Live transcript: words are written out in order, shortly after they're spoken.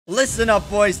Listen up,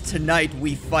 boys. Tonight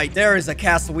we fight. There is a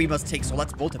castle we must take, so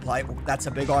let's multiply. Oh, that's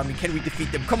a big army. Can we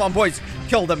defeat them? Come on, boys.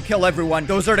 Kill them. Kill everyone.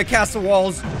 Those are the castle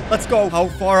walls. Let's go. How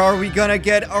far are we gonna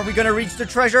get? Are we gonna reach the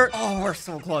treasure? Oh, we're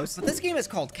so close. But this game is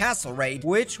called Castle Raid.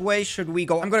 Which way should we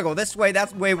go? I'm gonna go this way.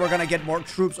 That way we're gonna get more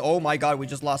troops. Oh my god, we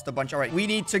just lost a bunch. All right, we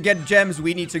need to get gems.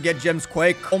 We need to get gems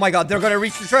quick. Oh my god, they're gonna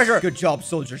reach the treasure. Good job,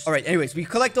 soldiers. All right, anyways, we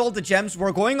collect all the gems.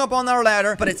 We're going up on our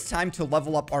ladder, but it's time to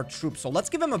level up our troops. So let's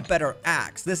give them a better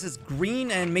axe. This is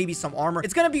green and maybe some armor.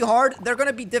 It's gonna be hard. They're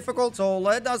gonna be difficult, so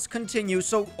let us continue.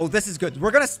 So, oh, this is good. We're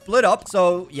gonna split up.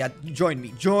 So, yeah, join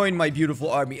me. Join my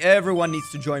beautiful army. Everyone needs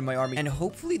to join my army. And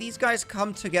hopefully these guys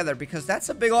come together because that's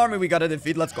a big army we gotta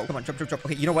defeat. Let's go. Come on, jump, jump, jump.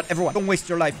 Okay, you know what? Everyone, don't waste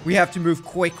your life. We have to move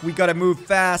quick. We gotta move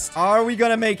fast. Are we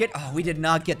gonna make it? Oh, we did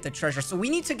not get the treasure. So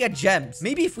we need to get gems.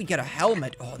 Maybe if we get a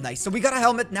helmet. Oh, nice. So we got a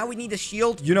helmet. Now we need a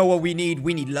shield. You know what we need?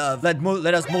 We need love.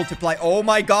 Let us multiply. Oh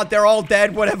my god, they're all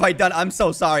dead. What have I done? I'm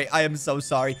so sorry. I am so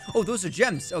sorry. Oh, those are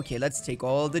gems. Okay, let's take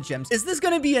all the gems. Is this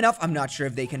gonna be enough? I'm not sure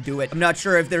if they can do it. I'm not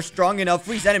sure if they're strong enough.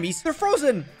 Freeze enemies. They're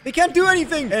frozen. They can't do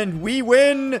anything. And we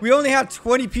win. We only have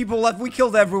 20 people left. We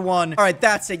killed everyone. All right,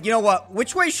 that's it. You know what?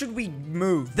 Which way should we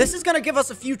move? This is gonna give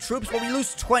us a few troops, but we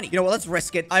lose 20. You know what? Let's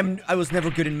risk it. I was never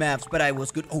good in maths, but I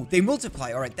was good. Oh, they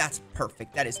multiply. All right, that's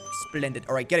perfect. That is splendid.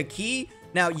 All right, get a key.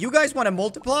 Now, you guys want to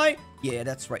multiply? Yeah,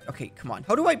 that's right. Okay, come on.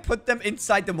 How do I put them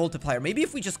inside the multiplier? Maybe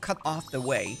if we just cut off the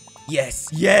way. Yes,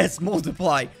 yes,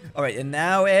 multiply. All right, and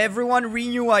now everyone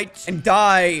reunite and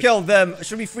die. Kill them.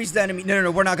 Should we freeze the enemy? No,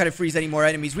 we're not going to freeze any more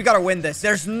enemies. We got to win this.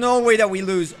 There's no way that we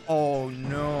lose. Oh,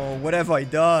 no. What have I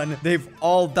done? They've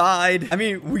all died. I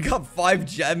mean, we got 5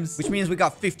 gems, which means we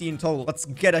got 50 in total. Let's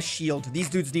get a shield. These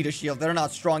dudes need a shield. They're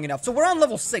not strong enough. So we're on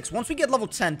level 6. Once we get level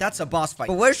 10, that's a boss fight.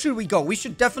 But where should we go? We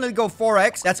should definitely go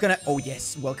 4x. That's going to... Oh,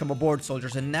 yes. Welcome aboard,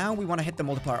 soldiers. And now we want to hit the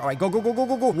multiplier. All right, go, go, go, go,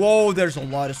 go, go. Whoa, there's a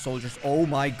lot of soldiers. Oh,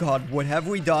 my God. What have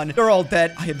we done? They're all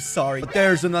dead. I am sorry. But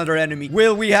there's another enemy.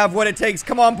 Will we have what it takes?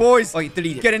 Come on, boys. Oh,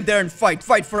 delete it. Get in there and fight.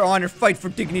 Fight for honor. Fight for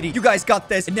dignity. You guys got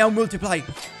this. And now multiply.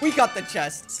 We got the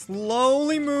chest.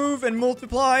 Slowly move and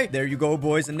multiply. There you go,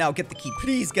 boys. And now get the key.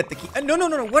 Please get the key. No, no,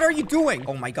 no, no. What are you doing?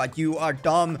 Oh, my God. You are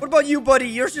dumb. What about you, buddy?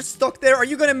 You're just stuck there. Are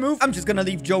you gonna move? I'm just gonna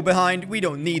leave Joe behind. We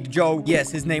don't need Joe. Yes,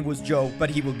 his name was Joe,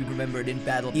 but he will be remembered in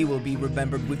battle. He will be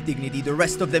remembered with dignity. The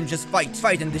rest of them just fight.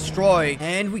 Fight and destroy.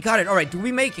 And we got it. All right. Do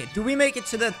we make it? Do we make it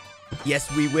to the...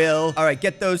 Yes, we will. All right,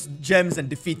 get those gems and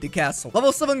defeat the castle.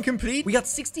 Level 7 complete. We got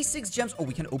 66 gems. Oh,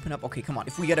 we can open up. Okay, come on.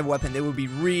 If we get a weapon, they would be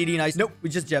really nice. Nope, we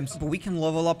just gems. But we can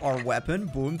level up our weapon.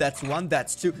 Boom, that's 1.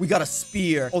 That's 2. We got a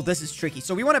spear. Oh, this is tricky.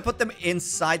 So we want to put them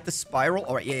inside the spiral.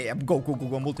 All right, yeah. Go, go, go,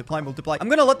 go. Multiply, multiply. I'm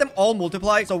going to let them all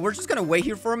multiply. So we're just going to wait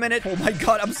here for a minute. Oh my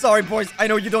God, I'm sorry, boys. I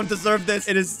know you don't deserve this.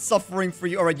 It is suffering for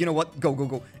you. All right, you know what? Go, go,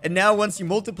 go. And now once you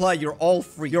multiply, you're all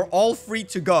free. You're all free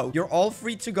to go. You're all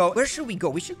free to go. Where should we go?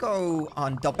 We should go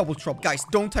on double trouble. Guys,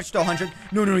 don't touch the 100.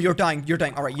 No, no, no, you're dying. You're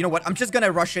dying. All right, you know what? I'm just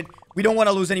gonna rush it. We don't want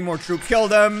to lose any more troops. Kill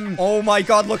them. Oh my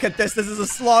God, look at this. This is a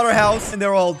slaughterhouse, and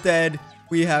they're all dead.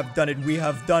 We have done it. We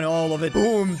have done all of it.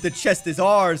 Boom. The chest is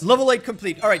ours. Level 8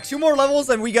 complete. All right, 2 more levels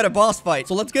and we get a boss fight.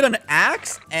 So let's get an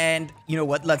axe. And you know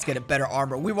what? Let's get a better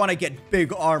armor. We want to get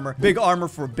big armor. Big armor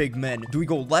for big men. Do we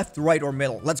go left, right, or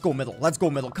middle? Let's go middle. Let's go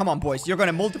middle. Come on, boys. You're going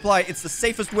to multiply. It's the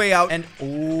safest way out. And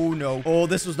oh, no. Oh,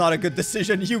 this was not a good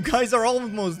decision. You guys are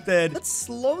almost dead. Let's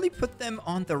slowly put them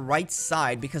on the right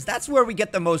side because that's where we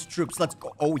get the most troops. Let's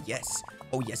go. Oh, yes.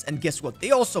 Oh, yes. And guess what?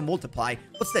 They also multiply.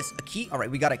 What's this? A key? All right,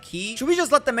 we got a key. Should we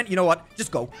just let them in? You know what? Just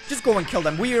go. Just go and kill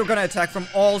them. We are going to attack from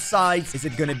all sides. Is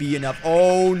it going to be enough?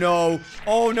 Oh, no.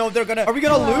 Oh, no. They're going to... Are we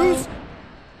going to lose?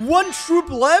 1 troop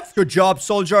left. Good job,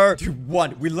 soldier. Dude,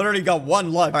 1. We literally got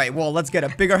 1 left. All right, well, let's get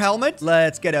a bigger helmet.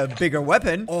 Let's get a bigger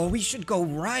weapon. Oh, we should go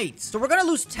right. So we're going to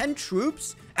lose 10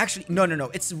 troops. Actually, no, no, no.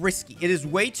 It's risky. It is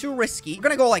way too risky. We're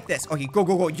gonna go like this. Okay, go,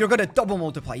 go, go. You're gonna double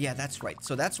multiply. Yeah, that's right.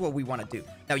 So that's what we want to do.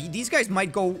 Now, these guys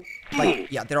might go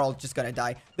like... Yeah, they're all just gonna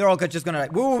die. They're all just gonna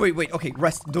die. Wait. Okay,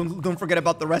 rest. Don't forget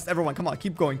about the rest. Everyone, come on.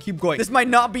 Keep going. Keep going. This might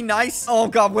not be nice. Oh,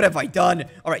 God. What have I done?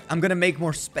 All right, I'm gonna make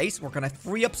more space. We're gonna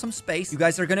free up some space. You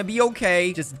guys are gonna be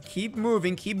okay. Just keep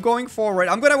moving. Keep going forward.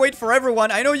 I'm gonna wait for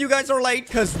everyone. I know you guys are late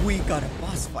because we got a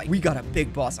boss fight. We got a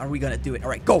big boss. Are we gonna do it? All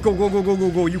right, go. Go, go, go, go,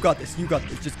 go, go. You got this. You got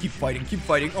this. Just keep fighting. Keep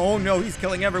fighting. Oh, no. He's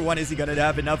killing everyone. Is he gonna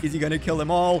have enough? Is he gonna kill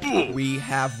them all? We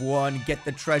have one. Get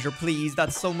the treasure, please.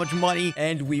 That's so much money.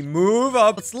 And we move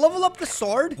up. Let's level up the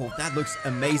sword. Oh, that looks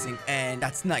amazing. And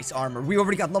that's nice armor. We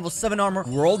already got level 7 armor.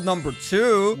 World number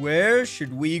 2. Where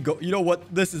should we go? You know what?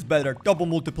 This is better. Double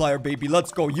multiplier, baby.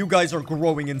 Let's go. You guys are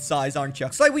growing in size, aren't you?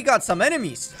 Looks like we got some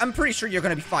enemies. I'm pretty sure you're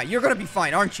gonna be fine. You're gonna be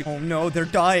fine, aren't you? Oh, no. They're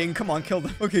dying. Come on, kill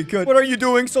them. Okay, good. What are you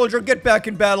doing, soldier? Get back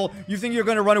in battle. You think you're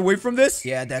gonna run away from this?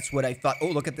 Yeah, that's what I thought. Oh,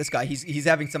 look at this guy. He's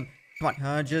having some... Come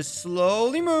on. Just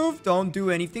slowly move. Don't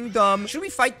do anything dumb. Should we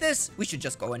fight this? We should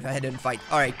just go ahead and fight.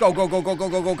 All right. Go, go, go, go, go,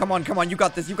 go, go. Come on, come on. You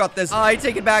got this. You got this. I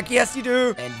take it back. Yes, you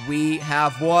do. And we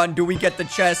have won. Do we get the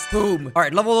chest? Boom. All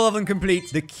right. Level 11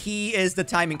 complete. The key is the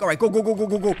timing. All right. Go, go, go, go,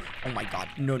 go, go. Oh, my God.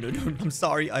 No, no, no. I'm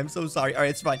sorry. I'm so sorry. All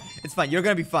right. It's fine. It's fine. You're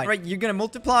going to be fine. All right. You're going to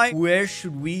multiply. Where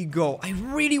should we go? I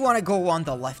really want to go on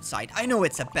the left side. I know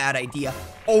it's a bad idea.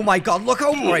 Oh, my God. Look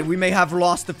how... All right. We may have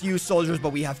lost a few soldiers,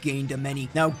 but we have gained many.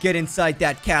 Now get inside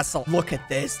that castle. Look at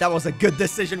this. That was a good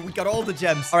decision. We got all the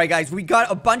gems. All right, guys. We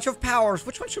got a bunch of powers.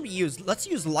 Which one should we use? Let's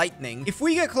use lightning. If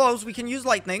we get close, we can use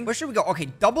lightning. Where should we go? Okay,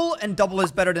 double, and double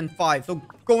is better than 5. So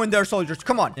go in there, soldiers.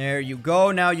 Come on. There you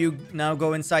go. Now you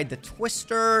go inside the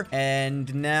twister.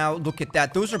 And now look at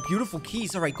that. Those are beautiful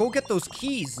keys. All right, go get those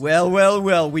keys. Well, well,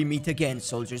 well. We meet again,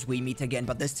 soldiers. We meet again.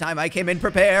 But this time I came in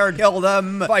prepared. Kill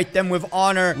them. Fight them with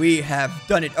honor. We have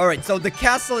done it. All right, so the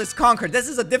castle is conquered. This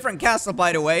is a different castle,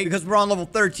 by the way, because we're on level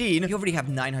 13. We already have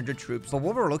 900 troops. But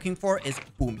what we're looking for is...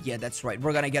 Boom. Yeah, that's right.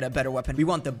 We're gonna get a better weapon. We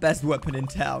want the best weapon in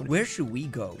town. Where should we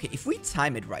go? Okay, if we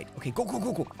time it right. Okay, go, go,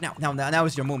 go, go. Now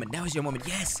is your moment. Now is your moment.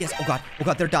 Yes, yes. Oh, God. Oh,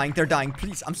 God. They're dying. They're dying.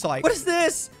 Please. I'm sorry. What is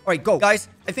this? All right, go. Guys,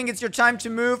 I think it's your time to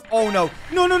move. Oh, no.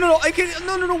 No, no, no, no. I can't...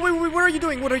 No, no, no. Wait, wait. What are you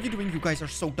doing? What are you doing? You guys are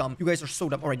so dumb. You guys are so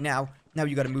dumb. All right, now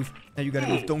you gotta move. Now you gotta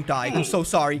move. Don't die. I'm so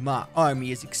sorry. My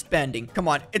army is expanding. Come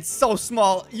on. It's so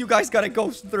small. You guys gotta go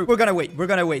through. We're gonna wait. We're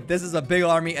gonna wait. This is a big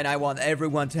army, and I want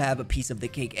everyone to have a piece of the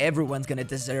cake. Everyone's gonna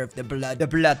deserve the blood. The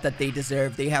blood that they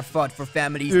deserve. They have fought for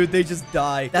families. Dude, they just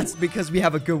die. That's because we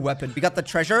have a good weapon. We got the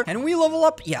treasure. Can we level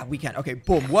up? Yeah, we can. Okay,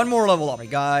 boom. One more level up. All right,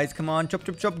 guys. Come on. Chop,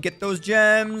 chop, chop. Get those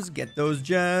gems. Get those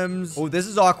gems. Oh, this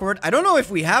is awkward. I don't know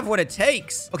if we have what it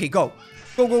takes. Okay, go.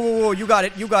 Go, go, go, go. You got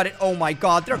it. You got it. Oh, my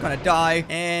God. They're gonna die.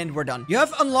 And we're done. You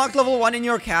have unlocked level 1 in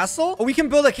your castle? Oh, we can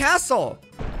build a castle.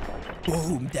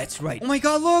 Boom, that's right. Oh my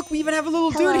God, look, we even have a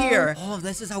little dude here. Oh,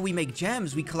 this is how we make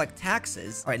gems. We collect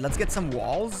taxes. All right, let's get some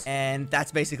walls. And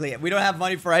that's basically it. We don't have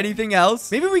money for anything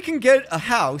else. Maybe we can get a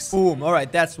house. Boom. All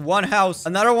right, that's one house.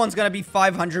 Another one's gonna be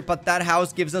 500, but that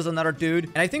house gives us another dude.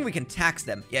 And I think we can tax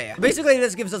them. Yeah, yeah. Basically,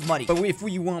 this gives us money. But if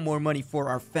we want more money for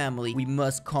our family, we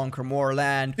must conquer more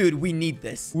land. Dude, we need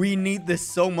this. We need this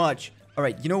so much. All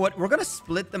right, you know what? We're gonna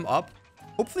split them up.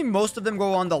 Hopefully, most of them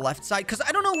go on the left side. Because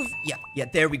I don't know if... Yeah,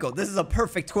 there we go. This is a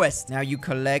perfect twist. Now, you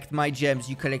collect my gems.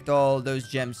 You collect all those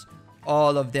gems.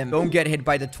 All of them. Don't get hit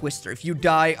by the twister. If you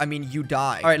die, I mean, you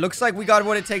die. All right, looks like we got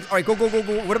what it takes. All right, go, go, go,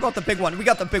 go. What about the big one? We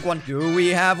got the big one. Do we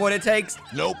have what it takes?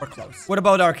 Nope. We're close. What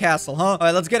about our castle, huh? All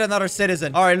right, let's get another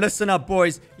citizen. All right, listen up,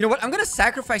 boys. You know what? I'm going to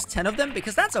sacrifice 10 of them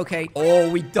because that's okay. Oh,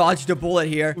 we dodged a bullet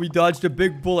here. We dodged a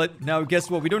big bullet. Now,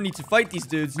 guess what? We don't need to fight these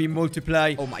dudes. We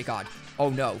multiply. Oh, my God. Oh,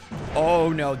 no. Oh,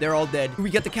 no. They're all dead. We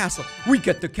get the castle. We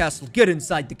get the castle. Get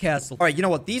inside the castle. All right, you know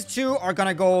what? These two are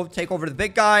gonna go take over the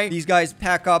big guy. These guys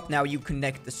pack up. Now you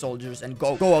connect the soldiers and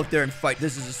go out there and fight.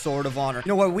 This is a sword of honor. You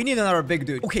know what? We need another big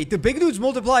dude. Okay, the big dudes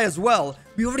multiply as well.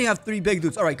 We already have 3 big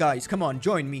dudes. All right, guys. Come on.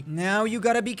 Join me. Now you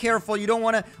gotta be careful. You don't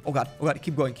want to... Oh, God. Oh, God.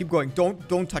 Keep going. Keep going.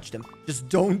 Don't touch them. Just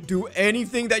don't do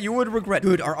anything that you would regret.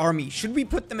 Dude, our army. Should we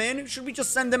put them in? Should we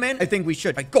just send them in? I think we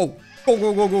should. All right, go. Go,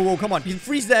 go, go, go, go. Come on. You can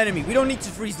freeze the enemy. We don't need to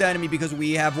freeze the enemy because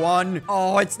we have 1.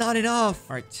 Oh, it's not enough.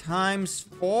 All right, times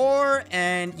 4.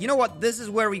 And you know what? This is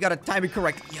where we gotta time it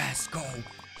correct. Yes, go.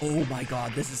 Oh my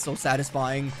God, this is so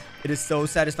satisfying. It is so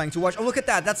satisfying to watch. Oh, look at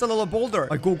that. That's a little boulder. All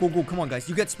right, go, go, go. Come on, guys.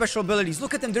 You get special abilities.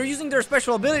 Look at them. They're using their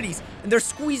special abilities. And they're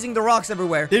squeezing the rocks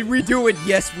everywhere. Did we do it?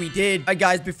 Yes, we did. All right,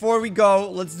 guys. Before we go,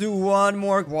 let's do one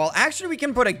more wall. Actually, we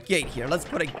can put a gate here. Let's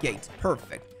put a gate.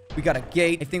 Perfect. We got a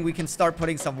gate. I think we can start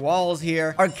putting some walls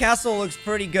here. Our castle looks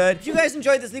pretty good. If you guys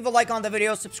enjoyed this, leave a like on the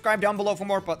video. Subscribe down below for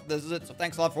more. But this is it. So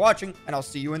thanks a lot for watching. And I'll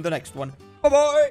see you in the next one. Bye-bye.